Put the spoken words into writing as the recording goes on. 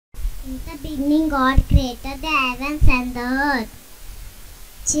In the beginning, God created the heavens and the earth.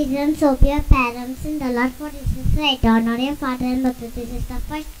 Children, obey your parents in the Lord, for this is right. Honor your father and mother. This is the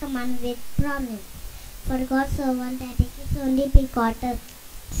first command with promise. For God so loved that He His only begotten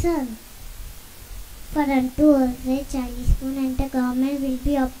Son. For unto us a child is born, and the government will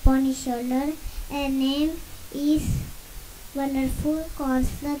be upon His shoulder. And name is Wonderful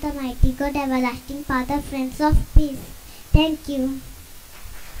Counselor, the Mighty God, Everlasting Father, Prince of Peace. Thank you.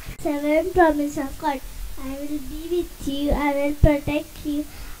 7 Promise of God. I will be with you, I will protect you,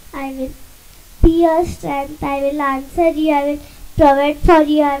 I will be your strength, I will answer you, I will provide for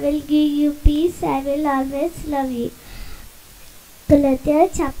you, I will give you peace, I will always love you.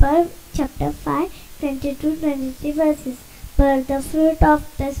 Galatians chapter 5, 22-23 verses. But the fruit of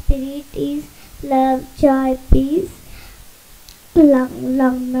the Spirit is love, joy, peace,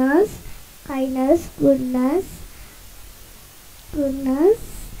 longness, kindness, goodness,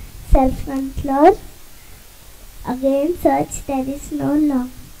 self-control. Against such there is no law.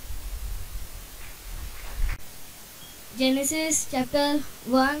 Genesis chapter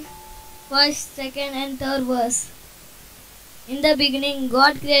 1, first, second and third verse. In the beginning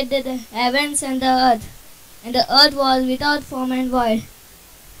God created the heavens and the earth was without form and void.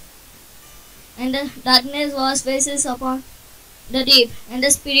 And the darkness was faces upon the deep, and the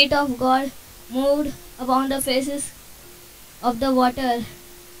Spirit of God moved upon the faces of the water.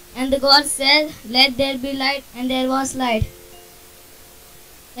 And God said, let there be light, and there was light.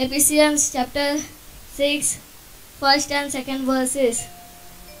 Ephesians chapter 6, first and second verses.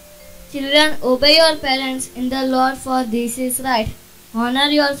 Children, obey your parents in the Lord, for this is right. Honor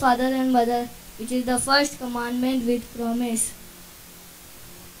your father and mother, which is the first commandment with promise.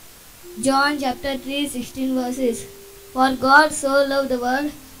 John chapter 3, 16 verses. For God so loved the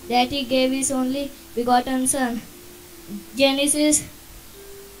world that He gave His only begotten Son. Genesis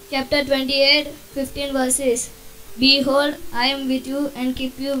chapter 28, 15 verses. Behold, I am with you and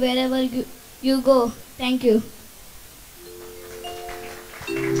keep you wherever you go. Thank you.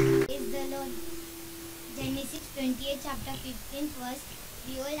 Praise the Lord. Genesis 28 chapter 15 verse.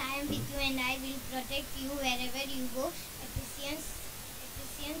 Behold, I am with you and I will protect you wherever you go. Ephesians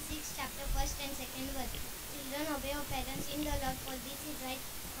 6 chapter 1st and 2nd verse. Children, obey your parents in the Lord, for this is right.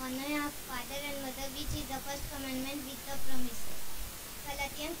 Honor your father and mother, which is the first commandment with the promise.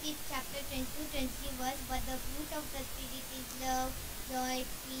 Galatians 6 chapter 22-23 verse. But the fruit of the Spirit is love, joy,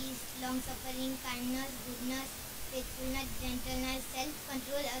 peace, long-suffering, kindness, goodness, faithfulness, gentleness,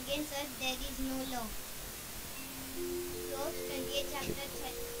 self-control. Against us there is no law.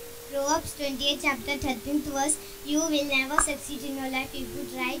 Proverbs 28 chapter 13th verse. You will never succeed in your life if you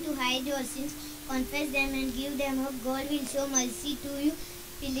try to hide your sins, confess them and give them up. God will show mercy to you.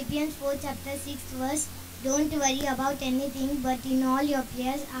 Philippians 4 chapter 6th verse. Don't worry about anything, but in all your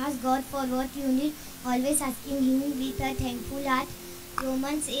prayers ask God for what you need, always asking Him with a thankful heart.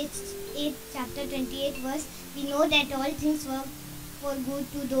 Romans 8 chapter 28 verse. We know that all things work for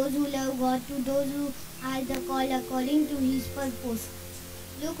good to those who love God, to those who are the called according to His purpose.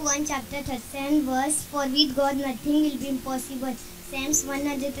 Luke 1 chapter 13 verse. For with God nothing will be impossible. Psalms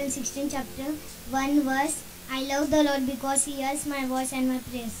 116 chapter 1 verse. I love the Lord because He hears my voice and my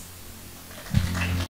prayers.